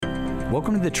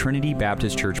Welcome to the Trinity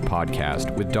Baptist Church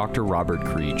podcast with Dr. Robert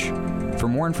Creech. For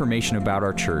more information about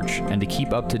our church and to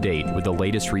keep up to date with the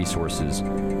latest resources,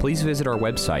 please visit our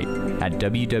website at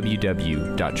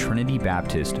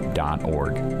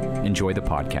www.trinitybaptist.org. Enjoy the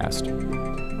podcast. Wilderness,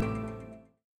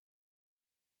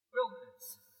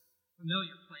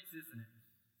 familiar place, isn't it?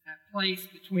 That place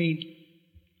between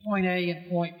point A and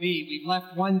point B. We've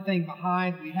left one thing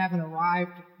behind. We haven't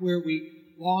arrived where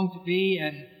we long to be,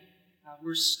 and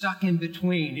we're stuck in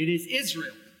between. It is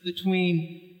Israel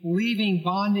between leaving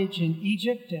bondage in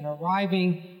Egypt and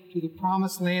arriving to the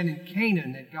promised land in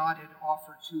Canaan that God had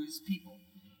offered to his people.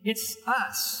 It's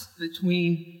us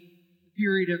between the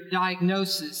period of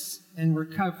diagnosis and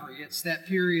recovery. It's that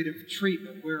period of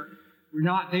treatment where we're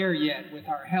not there yet with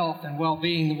our health and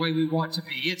well-being the way we want to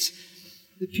be. It's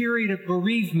the period of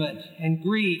bereavement and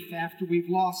grief after we've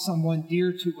lost someone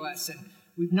dear to us and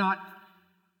we've not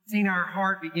seen our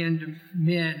heart begin to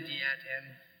mend yet, and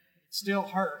it still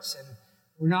hurts, and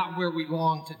we're not where we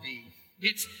long to be.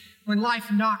 It's when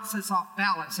life knocks us off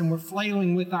balance and we're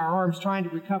flailing with our arms trying to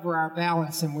recover our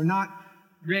balance, and we're not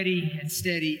ready and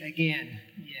steady again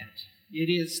yet.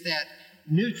 It is that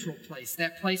neutral place,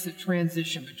 that place of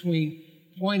transition between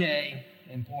point A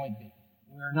and point B.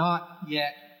 We're not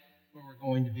yet where we're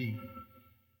going to be.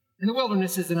 And the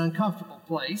wilderness is an uncomfortable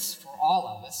place for all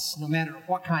of us, no matter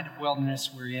what kind of wilderness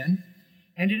we're in.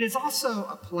 And it is also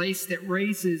a place that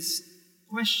raises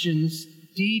questions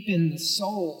deep in the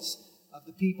souls of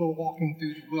the people walking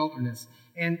through the wilderness.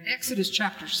 And Exodus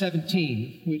chapter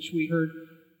 17, which we heard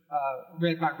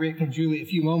read by Rick and Julie a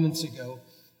few moments ago,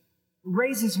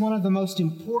 raises one of the most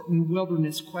important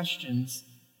wilderness questions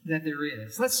that there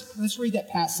is. Let's read that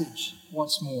passage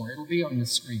once more. It'll be on the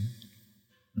screen.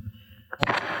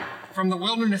 From the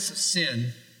wilderness of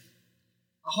sin,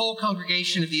 the whole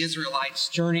congregation of the Israelites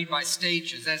journeyed by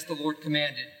stages as the Lord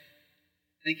commanded.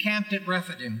 They camped at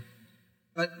Rephidim,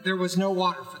 but there was no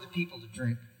water for the people to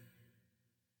drink.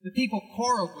 The people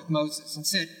quarreled with Moses and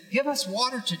said, "Give us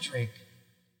water to drink."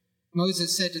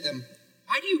 Moses said to them,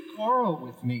 "Why do you quarrel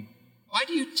with me? Why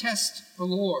do you test the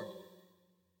Lord?"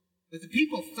 But the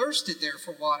people thirsted there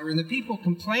for water, and the people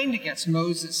complained against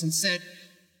Moses and said,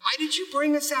 "Why did you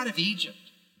bring us out of Egypt?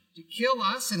 To kill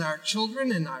us and our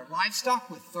children and our livestock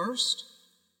with thirst?"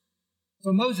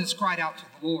 So Moses cried out to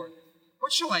the Lord,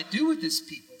 "What shall I do with this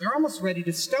people? They're almost ready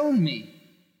to stone me."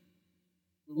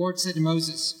 The Lord said to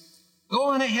Moses, "Go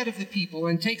on ahead of the people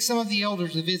and take some of the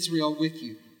elders of Israel with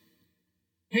you.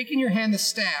 Take in your hand the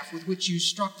staff with which you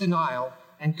struck the Nile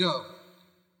and go.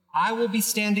 I will be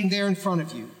standing there in front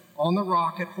of you on the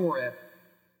rock at Horeb.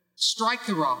 Strike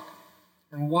the rock,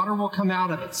 and water will come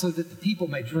out of it so that the people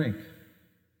may drink."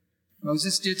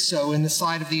 Moses did so in the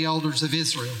sight of the elders of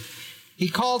Israel. He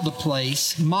called the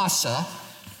place Massah,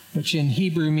 which in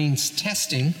Hebrew means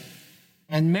testing,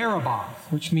 and Meribah,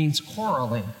 which means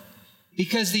quarreling,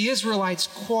 because the Israelites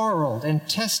quarreled and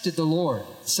tested the Lord,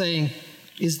 saying,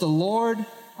 "Is the Lord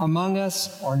among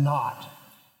us or not?"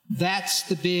 That's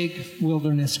the big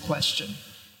wilderness question.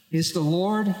 Is the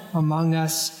Lord among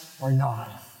us or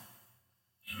not?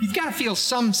 You've got to feel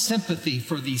some sympathy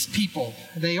for these people.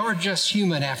 They are just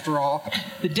human after all.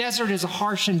 The desert is a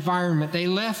harsh environment. They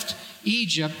left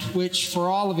Egypt, which for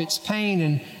all of its pain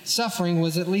and suffering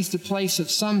was at least a place of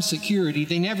some security.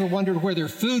 They never wondered where their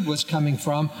food was coming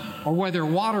from or where their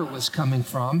water was coming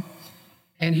from.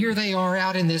 And here they are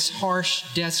out in this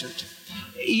harsh desert.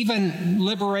 Even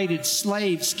liberated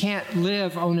slaves can't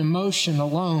live on emotion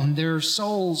alone. Their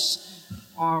souls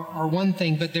are one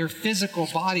thing, but their physical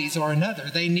bodies are another.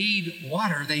 They need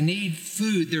water. They need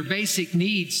food. Their basic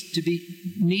needs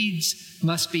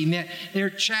must be met. Their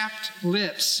chapped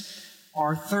lips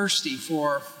are thirsty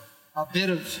for a bit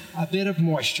of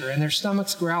moisture, and their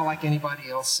stomachs growl like anybody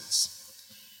else's.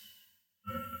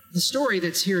 The story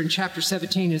that's here in chapter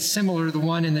 17 is similar to the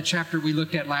one in the chapter we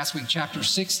looked at last week, chapter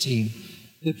 16.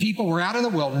 The people were out in the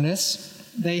wilderness.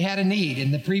 They had a need.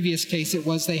 In the previous case, it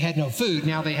was they had no food.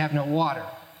 Now they have no water.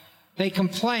 They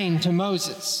complained to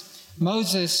Moses.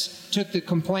 Moses took the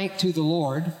complaint to the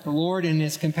Lord. The Lord, in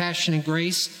his compassion and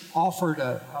grace, offered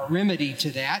a remedy to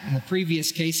that. In the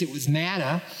previous case, it was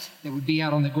manna that would be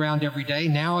out on the ground every day.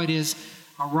 Now it is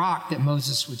a rock that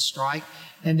Moses would strike.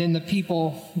 And then the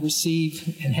people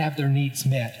receive and have their needs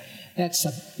met. That's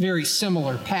a very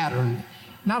similar pattern,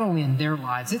 not only in their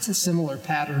lives, it's a similar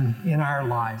pattern in our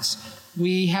lives.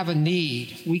 We have a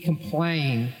need. We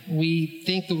complain. We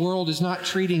think the world is not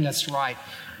treating us right.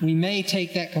 We may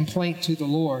take that complaint to the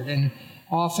Lord, and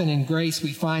often in grace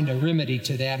we find a remedy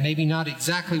to that. Maybe not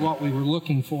exactly what we were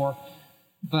looking for,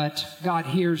 but God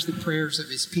hears the prayers of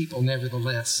his people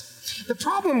nevertheless. The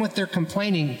problem with their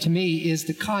complaining, to me, is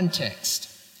the context.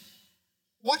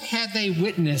 What had they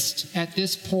witnessed at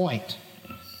this point?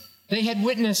 They had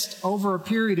witnessed over a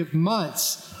period of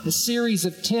months a series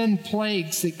of 10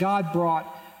 plagues that God brought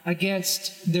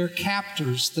against their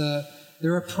captors,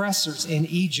 their oppressors in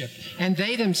Egypt. And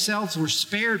they themselves were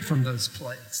spared from those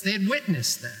plagues. They had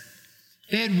witnessed that.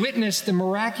 They had witnessed the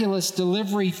miraculous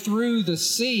delivery through the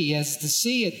sea as the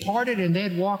sea had parted and they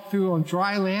had walked through on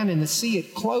dry land and the sea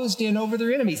had closed in over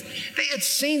their enemies. They had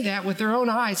seen that with their own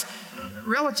eyes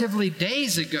relatively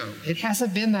days ago. It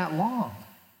hasn't been that long.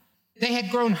 They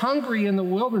had grown hungry in the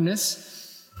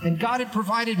wilderness and God had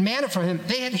provided manna for them.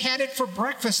 They had had it for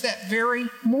breakfast that very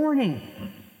morning.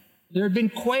 There had been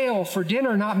quail for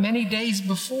dinner not many days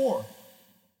before.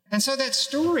 And so that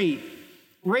story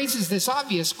raises this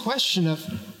obvious question of,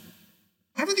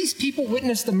 haven't these people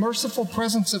witnessed the merciful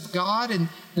presence of God and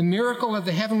the miracle of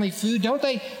the heavenly food? Don't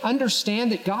they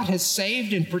understand that God has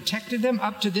saved and protected them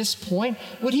up to this point?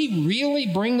 Would he really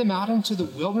bring them out into the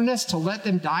wilderness to let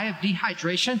them die of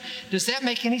dehydration? Does that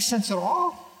make any sense at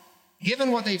all,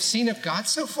 given what they've seen of God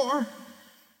so far?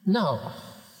 No.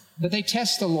 But they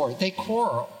test the Lord. They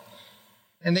quarrel.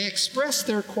 And they express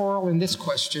their quarrel in this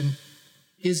question: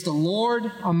 is the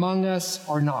Lord among us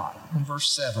or not? In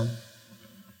verse 7.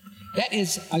 That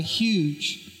is a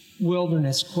huge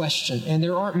wilderness question, and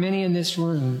there aren't many in this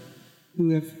room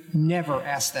who have never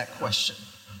asked that question.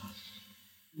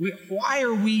 Why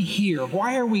are we here?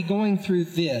 Why are we going through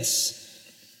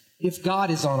this if God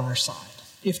is on our side?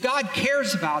 If God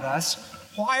cares about us,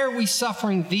 why are we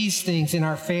suffering these things in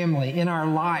our family, in our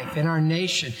life, in our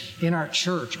nation, in our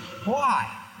church?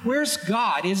 Why? Where's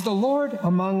God? Is the Lord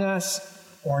among us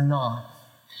or not?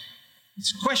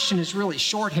 This question is really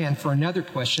shorthand for another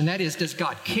question. That is, does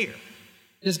God care?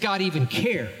 Does God even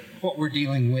care what we're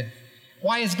dealing with?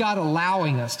 Why is God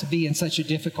allowing us to be in such a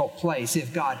difficult place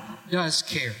if God does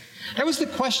care? That was the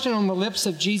question on the lips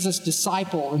of Jesus'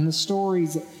 disciple in the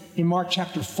stories in Mark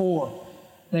chapter 4.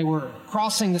 They were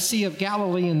crossing the Sea of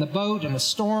Galilee in the boat, and a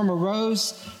storm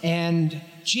arose, and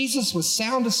Jesus was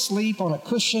sound asleep on a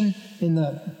cushion in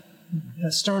the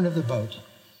stern of the boat.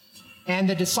 And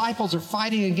the disciples are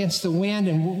fighting against the wind,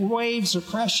 and waves are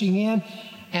crashing in,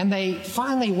 and they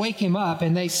finally wake him up,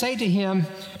 and they say to him,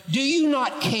 "Do you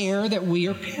not care that we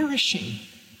are perishing?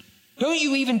 Don't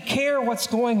you even care what's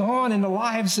going on in the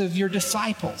lives of your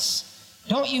disciples?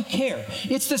 Don't you care?"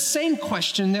 It's the same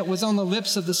question that was on the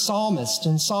lips of the psalmist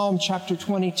in Psalm chapter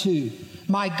 22.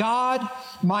 My God,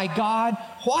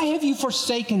 why have you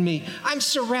forsaken me? I'm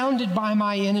surrounded by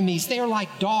my enemies. They are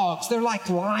like dogs. They're like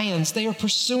lions. They are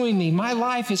pursuing me. My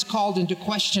life is called into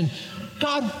question.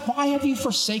 God, why have you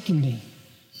forsaken me?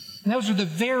 And those are the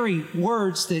very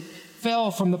words that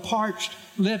fell from the parched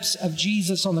lips of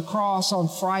Jesus on the cross on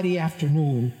Friday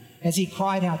afternoon as he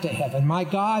cried out to heaven, my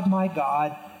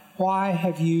God, why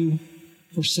have you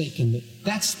forsaken me?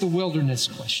 That's the wilderness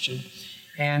question.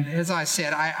 And as I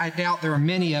said, I doubt there are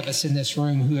many of us in this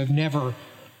room who have never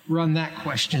run that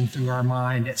question through our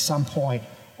mind at some point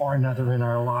or another in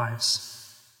our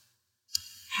lives.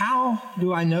 How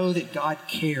do I know that God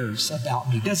cares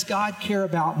about me? Does God care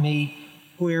about me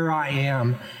where I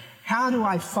am? How do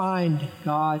I find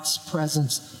God's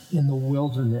presence in the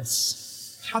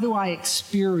wilderness? How do I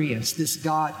experience this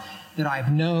God that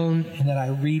I've known and that I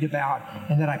read about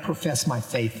and that I profess my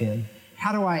faith in?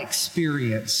 How do I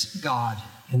experience God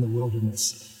in the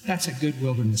wilderness? That's a good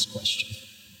wilderness question.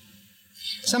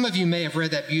 Some of you may have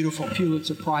read that beautiful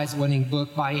Pulitzer Prize-winning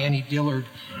book by Annie Dillard,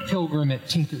 Pilgrim at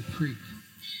Tinker Creek.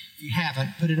 If you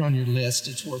haven't, put it on your list.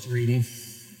 It's worth reading.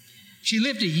 She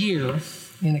lived a year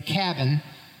in a cabin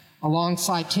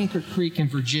alongside Tinker Creek in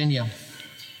Virginia,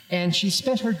 and she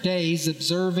spent her days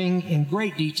observing in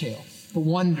great detail the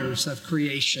wonders of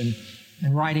creation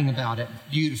and writing about it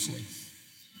beautifully.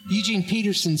 Eugene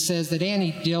Peterson says that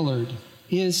Annie Dillard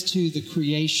is to the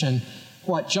creation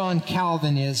what John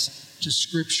Calvin is to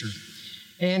Scripture.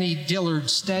 Annie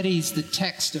Dillard studies the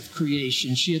text of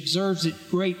creation. She observes it in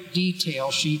great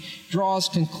detail. She draws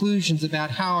conclusions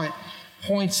about how it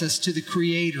points us to the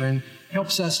Creator and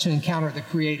helps us to encounter the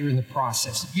Creator in the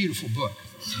process. A beautiful book.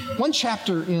 One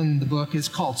chapter in the book is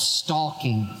called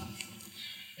Stalking.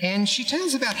 And she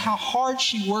tells about how hard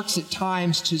she works at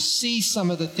times to see some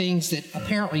of the things that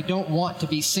apparently don't want to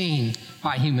be seen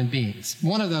by human beings.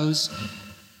 One of those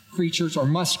creatures are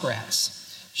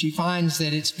muskrats. She finds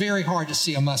that it's very hard to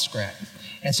see a muskrat.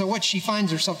 And so what she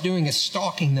finds herself doing is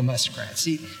stalking the muskrats,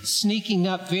 sneaking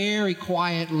up very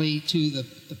quietly to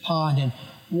the pond and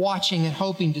watching and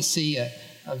hoping to see a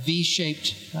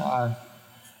V-shaped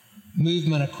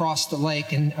movement across the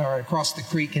lake or across the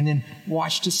creek and then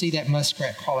watch to see that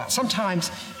muskrat call out.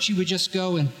 Sometimes she would just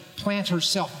go and plant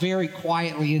herself very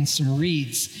quietly in some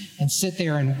reeds and sit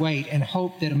there and wait and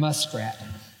hope that a muskrat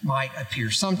might appear.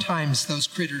 Sometimes those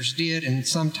critters did, and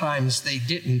sometimes they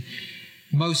didn't.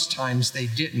 Most times they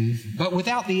didn't. But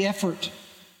without the effort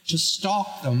to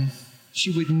stalk them,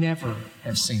 she would never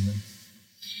have seen them.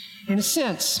 In a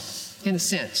sense,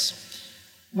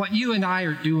 what you and I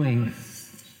are doing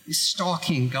is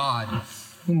stalking God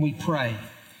when we pray,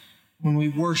 when we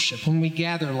worship, when we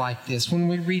gather like this, when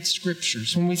we read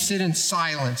scriptures, when we sit in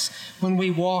silence, when we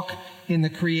walk in the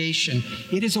creation.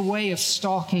 It is a way of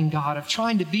stalking God, of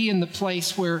trying to be in the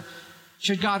place where,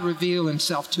 should God reveal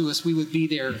himself to us, we would be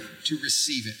there to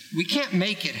receive it. We can't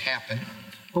make it happen,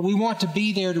 but we want to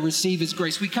be there to receive his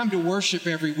grace. We come to worship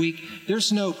every week.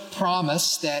 There's no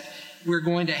promise that we're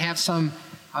going to have some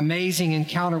amazing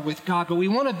encounter with God, but we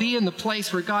want to be in the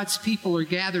place where God's people are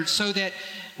gathered so that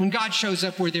when God shows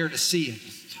up, we're there to see it.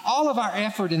 All of our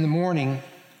effort in the morning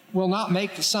will not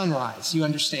make the sunrise, you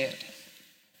understand.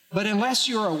 But unless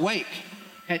you're awake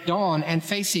at dawn and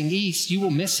facing east, you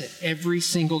will miss it every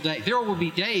single day. There will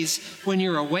be days when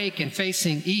you're awake and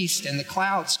facing east and the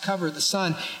clouds cover the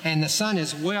sun and the sun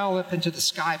is well up into the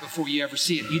sky before you ever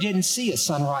see it. You didn't see a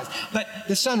sunrise, but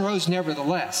the sun rose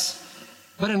nevertheless.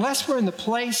 But unless we're in the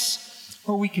place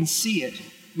where we can see it,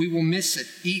 we will miss it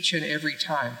each and every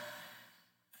time.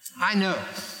 I know,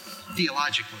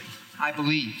 theologically, I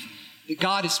believe that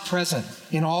God is present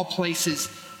in all places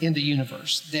in the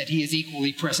universe, that he is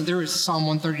equally present. There is Psalm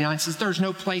 139 says, there's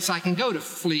no place I can go to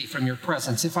flee from your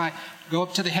presence. If I go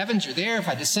up to the heavens, you're there. If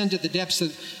I descend to the depths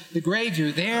of the grave,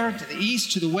 you're there. To the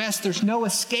east, to the west, there's no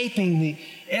escaping the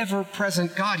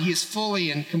ever-present God. He is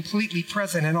fully and completely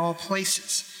present in all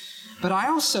places. But I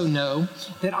also know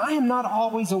that I am not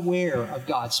always aware of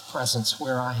God's presence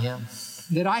where I am,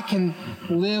 that I can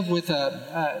live with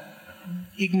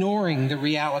ignoring the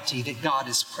reality that God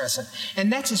is present.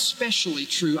 And that's especially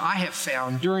true, I have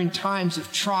found, during times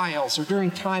of trials or during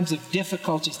times of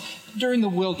difficulties, during the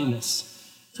wilderness.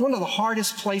 It's one of the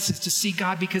hardest places to see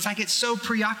God because I get so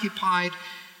preoccupied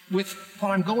with what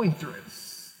I'm going through.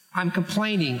 I'm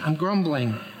complaining, I'm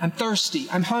grumbling, I'm thirsty,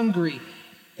 I'm hungry.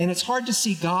 And it's hard to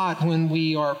see God when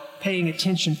we are paying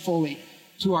attention fully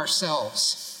to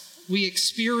ourselves. We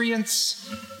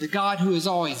experience the God who is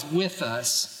always with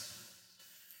us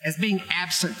as being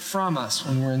absent from us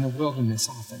when we're in the wilderness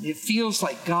often. It feels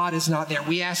like God is not there.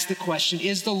 We ask the question,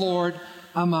 is the Lord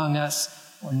among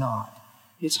us or not?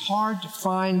 It's hard to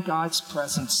find God's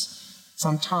presence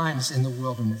sometimes in the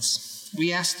wilderness.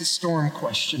 We ask the storm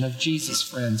question of Jesus'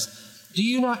 friends, do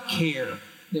you not care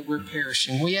that we're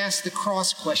perishing? We ask the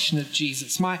cross question of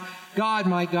Jesus, my God,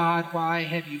 why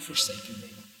have you forsaken me?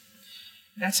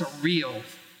 That's a real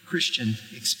Christian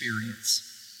experience.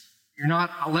 You're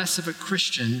not less of a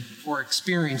Christian for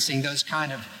experiencing those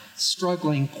kind of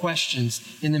struggling questions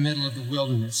in the middle of the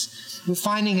wilderness. But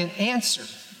finding an answer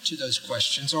to those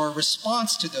questions or a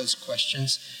response to those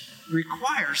questions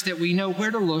requires that we know where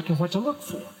to look and what to look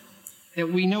for, that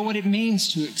we know what it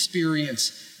means to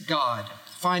experience God,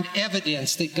 find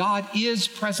evidence that God is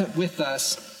present with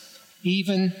us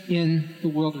even in the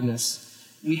wilderness.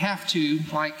 We have to,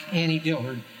 like Annie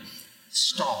Dillard,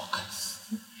 stalk.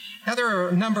 Now, there are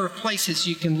a number of places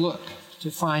you can look to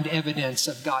find evidence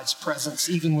of God's presence,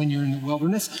 even when you're in the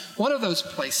wilderness. One of those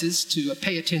places to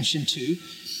pay attention to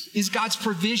is God's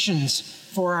provisions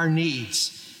for our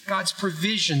needs. God's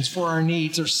provisions for our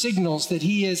needs are signals that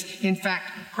he is, in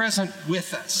fact, present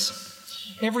with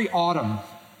us. Every autumn,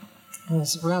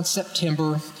 around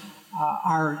September,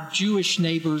 our Jewish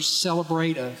neighbors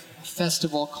celebrate a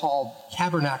festival called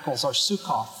Tabernacles or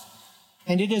Sukkot.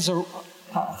 And it is a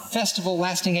festival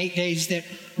lasting 8 days that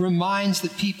reminds the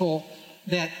people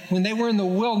that when they were in the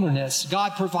wilderness,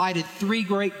 God provided three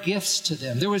great gifts to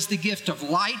them. There was the gift of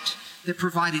light that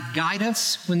provided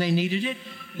guidance when they needed it.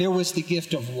 There was the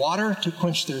gift of water to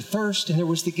quench their thirst. And there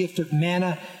was the gift of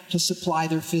manna to supply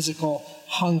their physical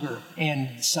hunger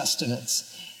and sustenance.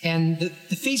 And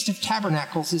the Feast of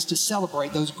Tabernacles is to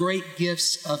celebrate those great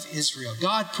gifts of Israel.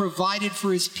 God provided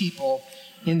for his people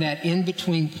in that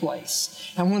in-between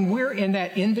place. And when we're in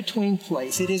that in-between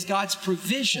place, it is God's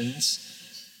provisions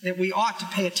that we ought to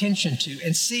pay attention to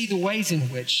and see the ways in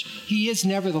which he is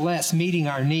nevertheless meeting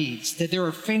our needs, that there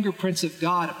are fingerprints of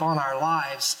God upon our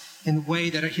lives in the way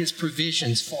that his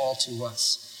provisions fall to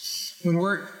us. When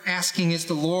we're asking, is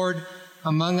the Lord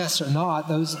among us or not,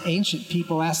 those ancient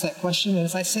people asked that question, and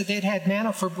as I said, they'd had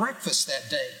manna for breakfast that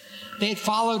day. They had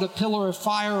followed a pillar of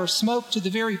fire or smoke to the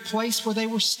very place where they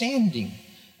were standing.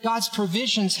 God's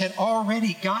provisions had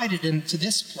already guided them to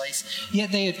this place,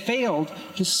 yet they had failed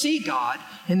to see God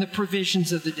in the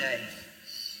provisions of the day.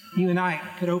 You and I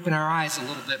could open our eyes a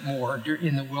little bit more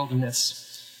in the wilderness.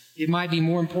 It might be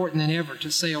more important than ever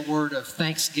to say a word of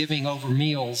thanksgiving over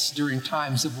meals during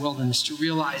times of wilderness, to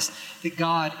realize that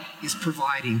God is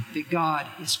providing, that God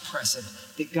is present,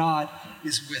 that God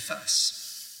is with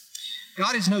us.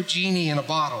 God is no genie in a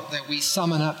bottle that we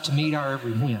summon up to meet our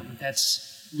every whim.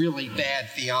 That's really bad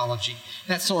theology.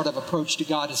 That sort of approach to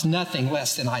God is nothing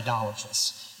less than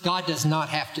idolatrous. God does not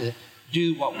have to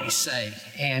do what we say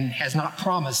and has not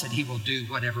promised that he will do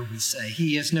whatever we say.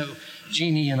 He is no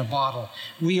genie in a bottle.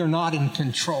 We are not in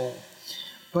control.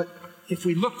 But if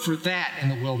we look for that in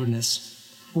the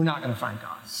wilderness, we're not going to find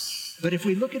God. But if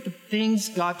we look at the things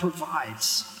God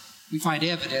provides, we find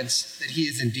evidence that he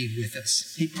is indeed with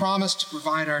us. He promised to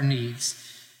provide our needs,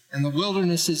 and the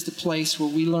wilderness is the place where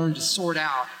we learn to sort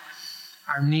out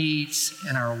our needs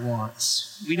and our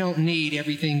wants. We don't need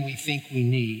everything we think we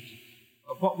need,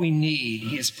 but what we need,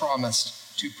 he has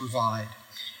promised to provide.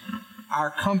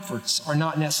 Our comforts are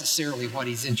not necessarily what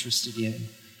he's interested in.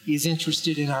 He is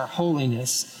interested in our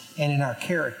holiness and in our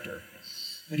character,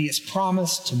 but he has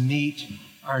promised to meet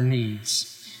our needs.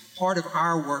 Part of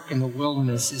our work in the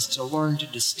wilderness is to learn to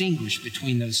distinguish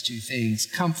between those two things,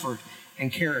 comfort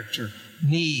and character,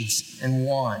 needs and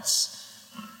wants.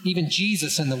 Even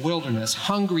Jesus in the wilderness,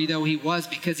 hungry though he was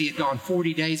because he had gone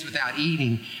 40 days without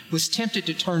eating, was tempted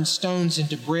to turn stones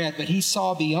into bread, but he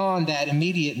saw beyond that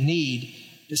immediate need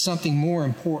to something more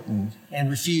important and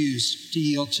refused to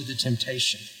yield to the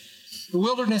temptation. The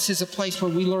wilderness is a place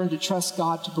where we learn to trust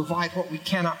God to provide what we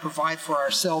cannot provide for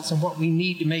ourselves and what we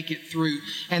need to make it through.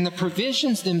 And the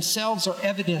provisions themselves are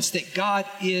evidence that God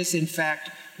is, in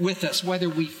fact, with us, whether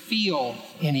we feel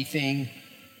anything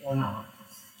or not.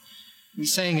 We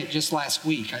sang it just last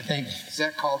week. I think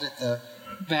Zach called it the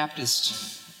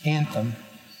Baptist anthem.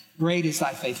 Great is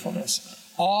thy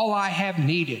faithfulness. All I have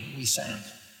needed, we sang.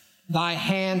 Thy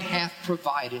hand hath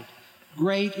provided.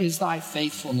 Great is thy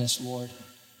faithfulness, Lord,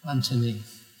 unto me.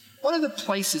 One of the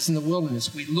places in the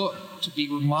wilderness we look to be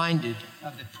reminded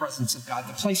of the presence of God,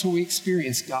 the place where we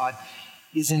experience God,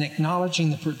 is in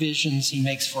acknowledging the provisions he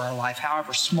makes for our life,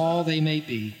 however small they may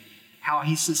be, how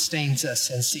he sustains us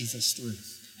and sees us through.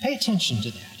 Pay attention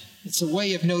to that. It's a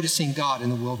way of noticing God in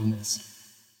the wilderness.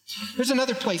 There's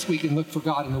another place we can look for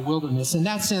God in the wilderness, and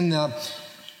that's in the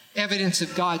evidence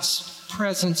of God's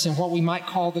presence in what we might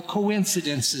call the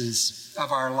coincidences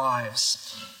of our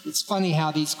lives. It's funny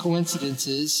how these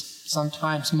coincidences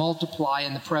sometimes multiply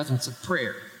in the presence of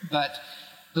prayer, but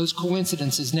those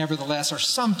coincidences, nevertheless, are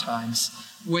sometimes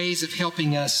ways of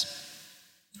helping us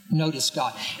notice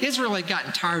God. Israel had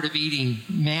gotten tired of eating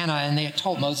manna, and they had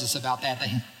told Moses about that.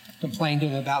 They complained to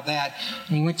him about that.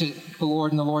 And he went to the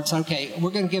Lord, and the Lord said, okay,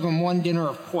 we're going to give them one dinner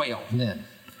of quail then.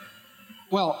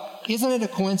 Well, isn't it a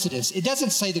coincidence? It doesn't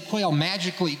say the quail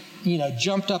magically,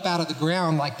 jumped up out of the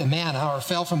ground like the manna or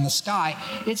fell from the sky.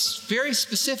 It's very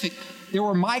specific. There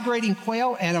were migrating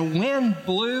quail, and a wind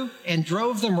blew and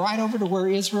drove them right over to where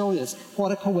Israel is.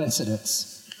 What a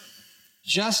coincidence.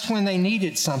 Just when they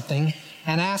needed something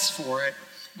and asked for it,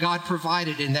 God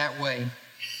provided in that way.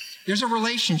 There's a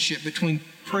relationship between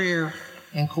prayer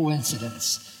and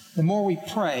coincidence. The more we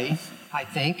pray, I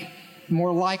think, the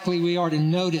more likely we are to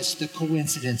notice the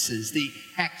coincidences, the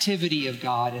activity of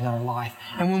God in our life.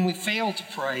 And when we fail to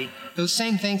pray, those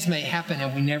same things may happen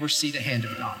and we never see the hand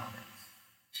of God on it.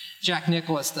 Jack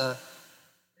Nicklaus, the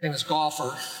famous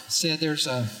golfer, said there's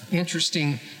an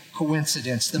interesting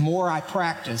coincidence. The more I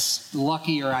practice, the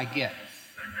luckier I get.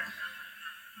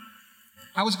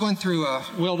 I was going through a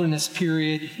wilderness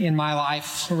period in my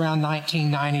life around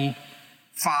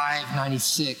 1995,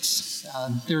 96.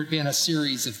 There had been a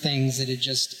series of things that had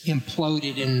just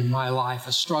imploded in my life,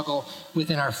 a struggle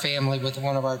within our family with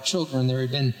one of our children. There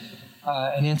had been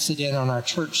an incident on our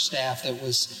church staff that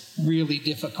was really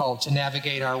difficult to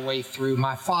navigate our way through.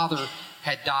 My father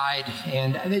had died,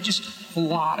 and just a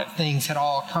lot of things had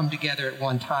all come together at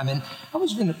one time. And I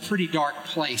was in a pretty dark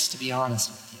place, to be honest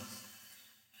with you.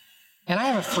 And I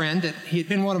have a friend that he had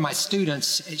been one of my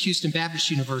students at Houston Baptist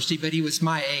University, but he was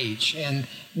my age. And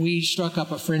we struck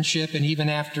up a friendship, and even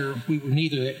after we were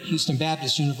neither at Houston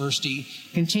Baptist University,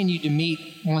 continued to meet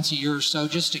once a year or so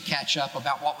just to catch up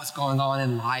about what was going on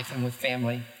in life and with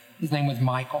family. His name was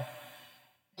Michael.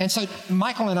 And so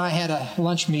Michael and I had a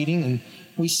lunch meeting, and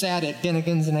we sat at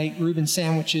Bennigan's and ate Reuben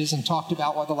sandwiches and talked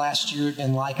about what the last year had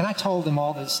been like. And I told him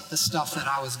all the stuff that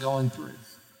I was going through.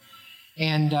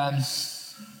 And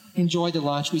enjoyed the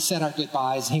lunch. We said our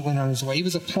goodbyes. He went on his way. He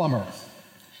was a plumber.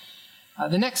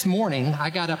 The next morning,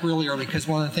 I got up really early because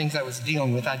one of the things I was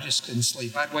dealing with, I just couldn't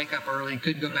sleep. I'd wake up early and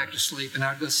couldn't go back to sleep, and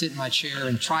I'd go sit in my chair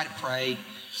and try to pray.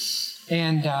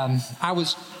 And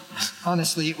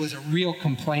honestly, it was a real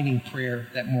complaining prayer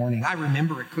that morning. I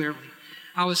remember it clearly.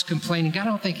 I was complaining, God, I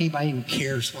don't think anybody even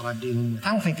cares what I'm dealing with.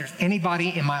 I don't think there's anybody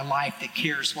in my life that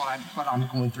cares what I'm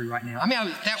going through right now. I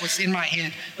mean, that was in my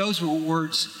head. Those were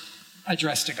words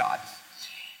addressed to God.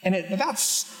 And at about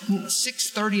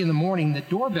 6:30 in the morning, the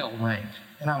doorbell rang.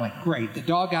 And I went, great. The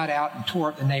dog got out and tore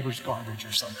up the neighbor's garbage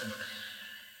or something.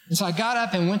 And so I got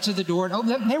up and went to the door,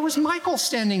 and there was Michael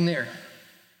standing there.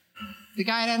 The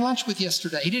guy I had lunch with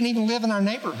yesterday. He didn't even live in our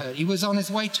neighborhood. He was on his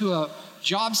way to a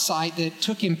job site that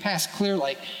took him past Clear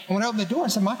Lake. And when I opened the door, I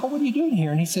said, Michael, what are you doing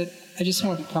here? And he said, I just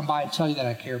wanted to come by and tell you that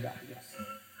I care about you.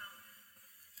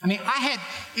 I mean,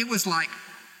 it was like,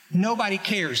 nobody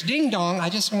cares. Ding dong, I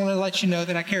just want to let you know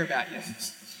that I care about you.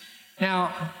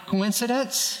 Now,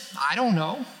 coincidence? I don't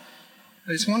know.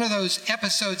 But it's one of those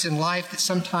episodes in life that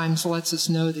sometimes lets us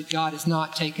know that God has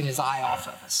not taken his eye off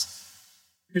of us.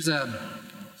 There's a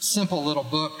simple little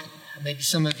book, maybe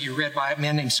some of you read by a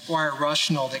man named Squire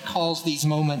Rushnell, that calls these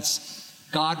moments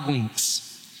God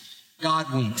winks.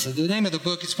 God winks. So the name of the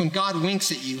book is When God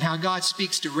Winks at You, How God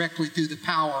Speaks Directly Through the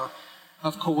Power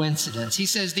of Coincidence. He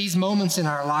says these moments in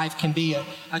our life can be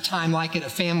a time like at a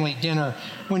family dinner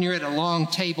when you're at a long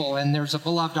table and there's a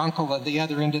beloved uncle at the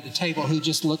other end of the table who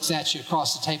just looks at you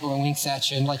across the table and winks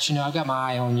at you and lets you know, I've got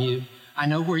my eye on you. I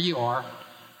know where you are.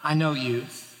 I know you.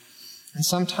 And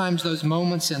sometimes those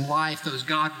moments in life, those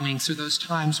God winks, are those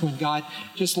times when God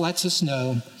just lets us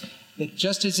know that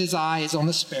just as his eye is on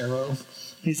the sparrow,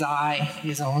 his eye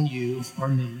is on you or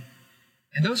me.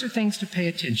 And those are things to pay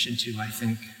attention to, I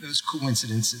think, those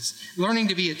coincidences. Learning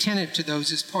to be attentive to those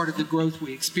is part of the growth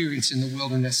we experience in the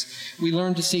wilderness. We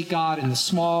learn to see God in the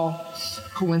small,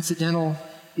 coincidental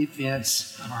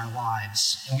events of our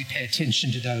lives, and we pay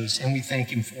attention to those, and we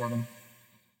thank him for them.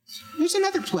 There's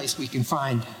another place we can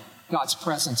find God's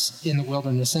presence in the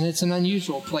wilderness, and it's an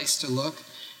unusual place to look.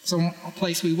 It's a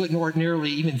place we wouldn't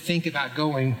ordinarily even think about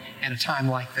going at a time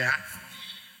like that.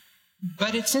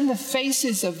 But it's in the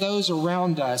faces of those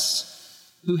around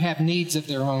us who have needs of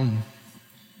their own.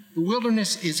 The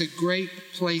wilderness is a great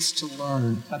place to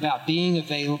learn about being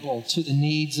available to the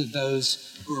needs of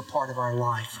those who are part of our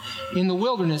life. In the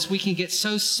wilderness, we can get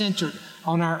so centered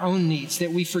on our own needs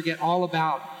that we forget all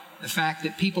about the fact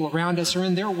that people around us are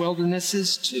in their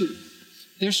wildernesses too.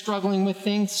 They're struggling with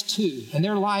things too, and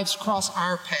their lives cross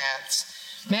our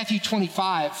paths. Matthew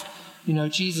 25,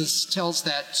 Jesus tells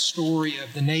that story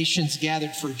of the nations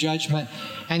gathered for judgment,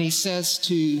 and he says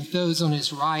to those on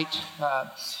his right,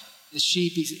 the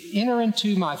sheep, enter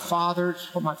into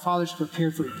what my father's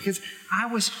prepared for you, because I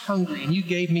was hungry and you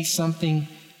gave me something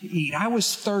to eat. I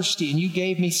was thirsty and you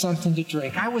gave me something to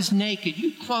drink. I was naked,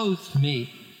 you clothed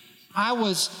me. I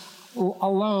was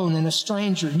alone and a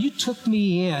stranger and you took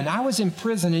me in. I was in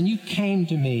prison and you came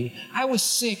to me. I was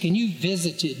sick and you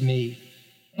visited me.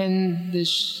 And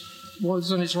this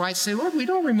was on his right say, Lord, we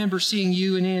don't remember seeing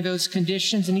you in any of those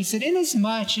conditions. And he said,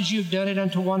 inasmuch as you have done it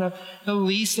unto one of the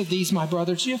least of these, my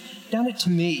brothers, you have done it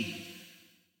to me.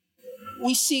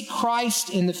 We see Christ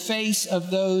in the face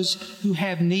of those who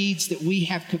have needs that we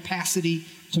have capacity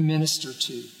to minister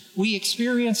to. We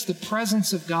experience the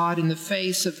presence of God in the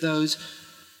face of those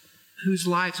whose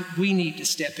lives we need to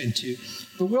step into.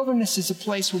 The wilderness is a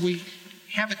place where we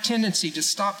have a tendency to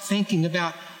stop thinking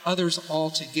about others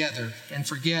altogether and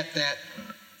forget that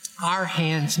our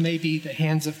hands may be the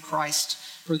hands of Christ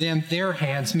for them. Their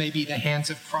hands may be the hands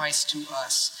of Christ to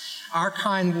us. Our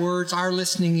kind words, our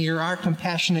listening ear, our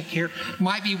compassionate care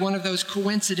might be one of those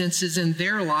coincidences in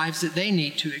their lives that they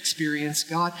need to experience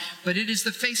God, but it is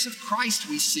the face of Christ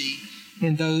we see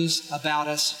in those about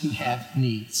us who have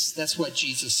needs. That's what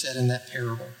Jesus said in that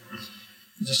parable.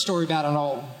 There's a story about an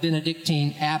old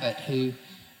Benedictine abbot who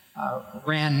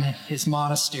ran his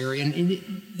monastery. And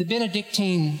in the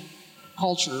Benedictine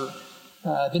culture,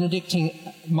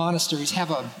 Benedictine monasteries have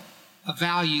a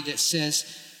value that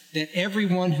says that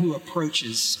everyone who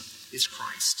approaches is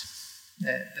Christ.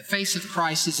 The face of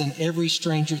Christ is in every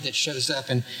stranger that shows up.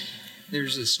 And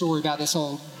there's a story about this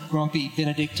old grumpy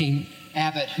Benedictine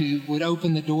abbot who would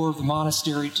open the door of the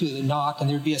monastery to the knock, and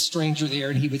there'd be a stranger there,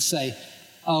 and he would say,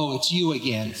 "Oh, it's you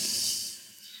again."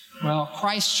 Well,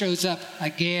 Christ shows up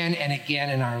again and again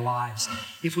in our lives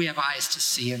if we have eyes to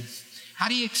see him. How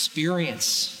do you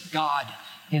experience God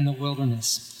in the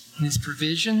wilderness? In his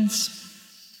provisions,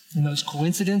 in those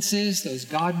coincidences, those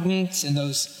God winks, in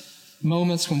those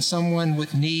moments when someone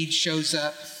with need shows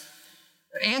up.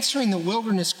 But answering the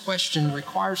wilderness question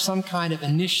requires some kind of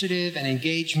initiative and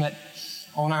engagement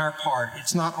on our part.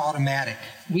 It's not automatic.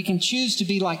 We can choose to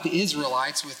be like the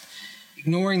Israelites, with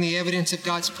ignoring the evidence of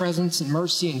God's presence and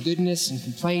mercy and goodness and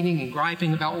complaining and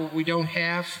griping about what we don't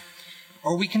have.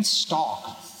 Or we can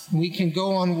stalk. We can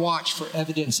go on watch for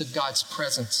evidence of God's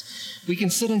presence. We can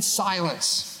sit in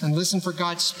silence and listen for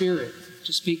God's Spirit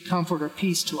to speak comfort or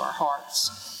peace to our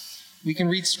hearts. We can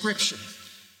read Scripture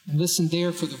and listen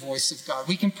there for the voice of God.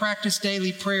 We can practice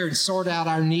daily prayer and sort out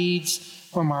our needs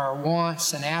from our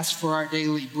wants and ask for our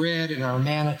daily bread and our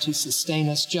manna to sustain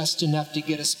us just enough to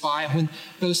get us by. And when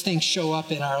those things show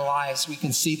up in our lives, we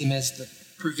can see them as the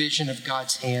provision of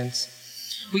God's hands.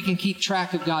 We can keep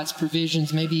track of God's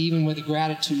provisions, maybe even with a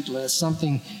gratitude list,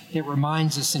 something that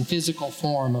reminds us in physical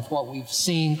form of what we've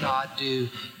seen God do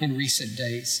in recent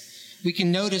days. We can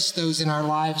notice those in our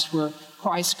lives where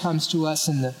Christ comes to us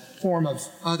in the form of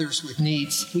others with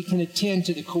needs. We can attend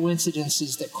to the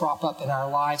coincidences that crop up in our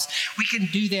lives. We can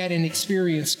do that and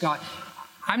experience God.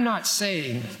 I'm not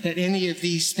saying that any of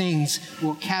these things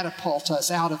will catapult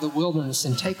us out of the wilderness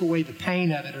and take away the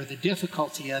pain of it or the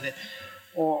difficulty of it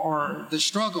or the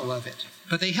struggle of it,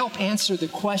 but they help answer the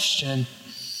question,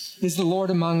 is the Lord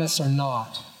among us or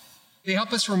not? They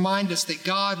help us remind us that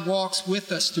God walks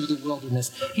with us through the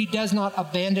wilderness. He does not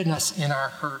abandon us in our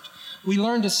hurt. We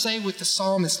learn to say with the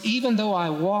psalmist, even though I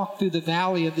walk through the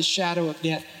valley of the shadow of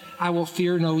death, I will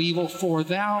fear no evil, for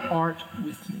thou art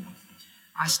with me.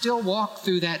 I still walk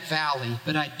through that valley,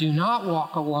 but I do not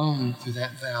walk alone through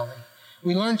that valley.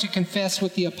 We learn to confess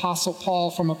with the Apostle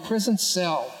Paul from a prison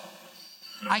cell,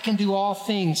 I can do all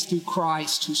things through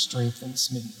Christ who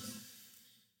strengthens me.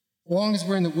 As long as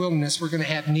we're in the wilderness, we're going to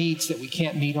have needs that we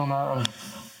can't meet on our own.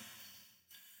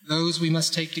 Those we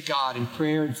must take to God in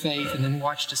prayer and faith and then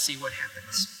watch to see what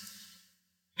happens.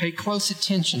 Pay close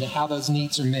attention to how those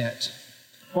needs are met,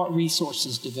 what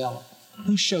resources develop,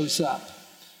 who shows up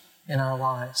in our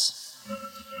lives.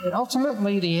 But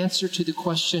ultimately, the answer to the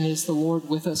question, is the Lord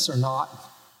with us or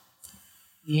not?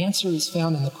 The answer is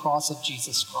found in the cross of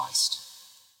Jesus Christ.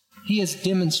 He has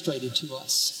demonstrated to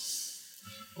us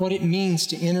what it means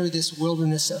to enter this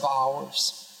wilderness of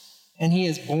ours, and he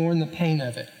has borne the pain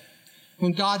of it.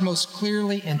 When God most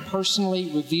clearly and personally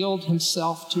revealed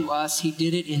himself to us, he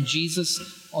did it in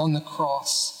Jesus on the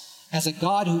cross as a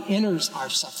God who enters our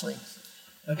suffering,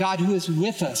 a God who is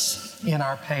with us in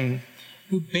our pain,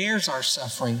 who bears our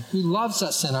suffering, who loves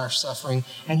us in our suffering,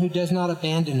 and who does not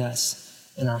abandon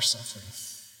us in our suffering.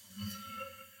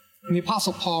 And the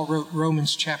Apostle Paul wrote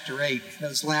Romans chapter 8,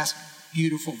 those last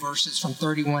beautiful verses from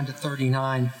 31 to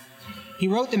 39. He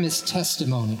wrote them as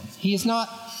testimony. He is not,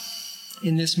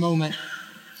 in this moment,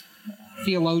 a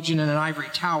theologian in an ivory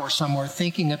tower somewhere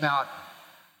thinking about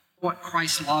what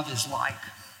Christ's love is like.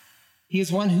 He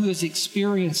is one who has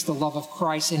experienced the love of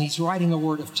Christ, and he's writing a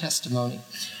word of testimony.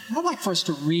 And I'd like for us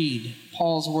to read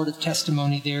Paul's word of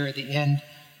testimony there at the end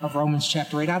of Romans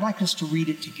chapter 8. I'd like us to read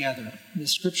it together. The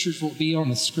scriptures will be on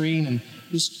the screen, and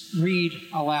just read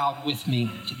aloud with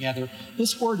me together.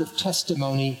 This word of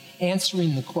testimony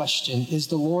answering the question, is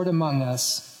the Lord among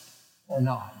us or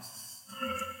not?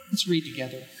 Let's read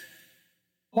together.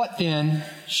 What then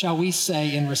shall we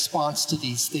say in response to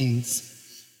these things?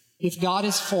 If God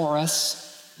is for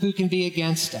us, who can be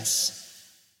against us?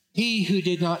 He who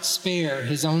did not spare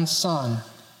his own Son,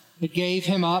 but gave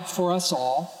him up for us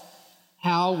all,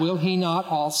 how will he not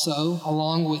also,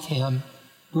 along with him,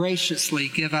 graciously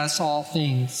give us all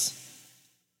things?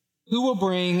 Who will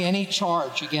bring any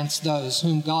charge against those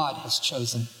whom God has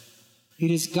chosen?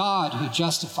 It is God who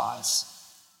justifies.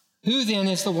 Who then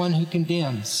is the one who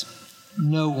condemns?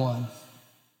 No one.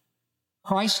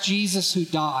 Christ Jesus, who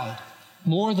died,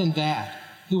 more than that,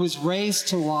 who was raised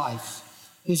to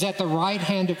life, is at the right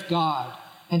hand of God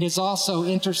and is also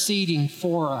interceding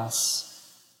for us.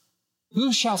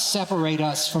 Who shall separate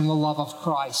us from the love of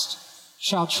Christ?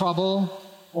 Shall trouble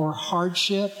or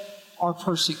hardship or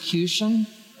persecution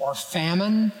or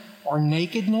famine or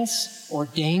nakedness or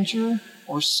danger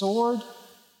or sword?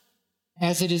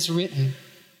 As it is written,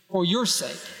 for your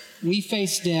sake we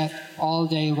face death all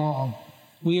day long.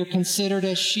 We are considered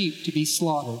as sheep to be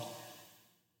slaughtered.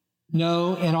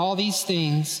 No, in all these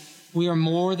things we are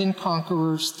more than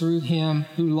conquerors through him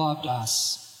who loved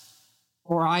us.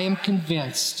 For I am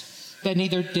convinced that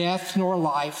neither death nor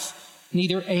life,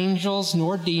 neither angels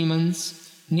nor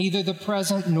demons, neither the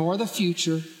present nor the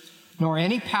future, nor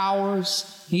any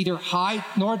powers, neither height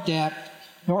nor depth,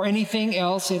 nor anything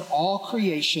else in all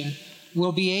creation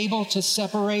will be able to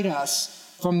separate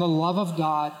us from the love of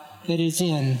God that is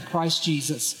in Christ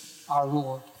Jesus our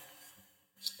Lord.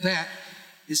 That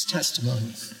is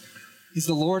testimony. Is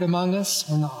the Lord among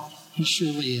us or not? He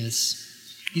surely is.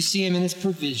 You see him in his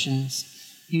provisions.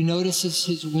 You notice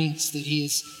his winks that he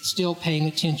is still paying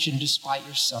attention despite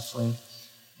your suffering.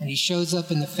 And he shows up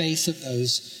in the face of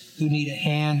those who need a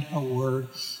hand, a word,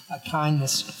 a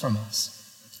kindness from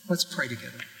us. Let's pray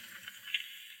together.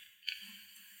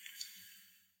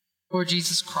 Lord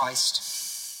Jesus Christ,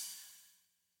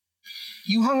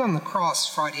 you hung on the cross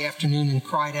Friday afternoon and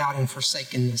cried out in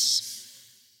forsakenness.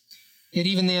 Yet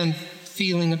even then,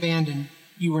 feeling abandoned,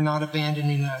 you were not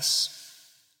abandoning us.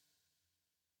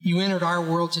 You entered our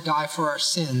world to die for our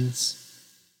sins.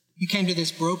 You came to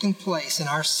this broken place and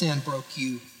our sin broke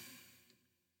you.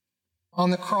 On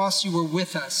the cross, you were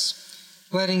with us,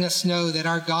 letting us know that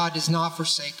our God does not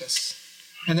forsake us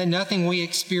and that nothing we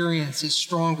experience is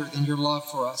stronger than your love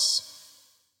for us.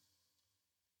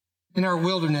 In our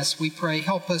wilderness, we pray,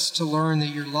 help us to learn that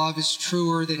your love is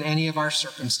truer than any of our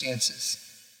circumstances,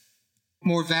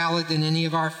 more valid than any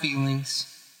of our feelings,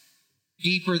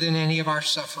 deeper than any of our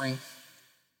suffering.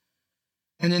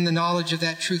 And in the knowledge of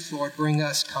that truth, Lord, bring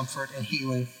us comfort and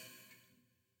healing.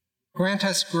 Grant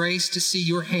us grace to see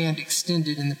your hand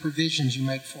extended in the provisions you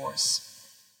make for us,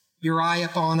 your eye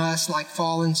upon us like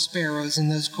fallen sparrows in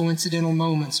those coincidental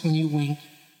moments when you wink,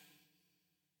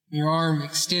 your arm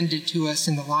extended to us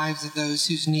in the lives of those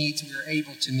whose needs we are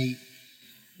able to meet.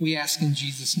 We ask in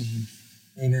Jesus' name.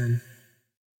 Amen.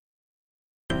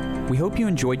 We hope you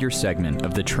enjoyed your segment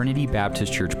of the Trinity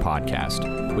Baptist Church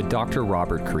podcast with Dr.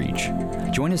 Robert Creech.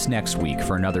 Join us next week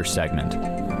for another segment.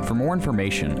 For more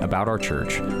information about our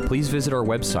church, please visit our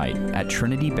website at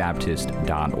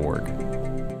trinitybaptist.org.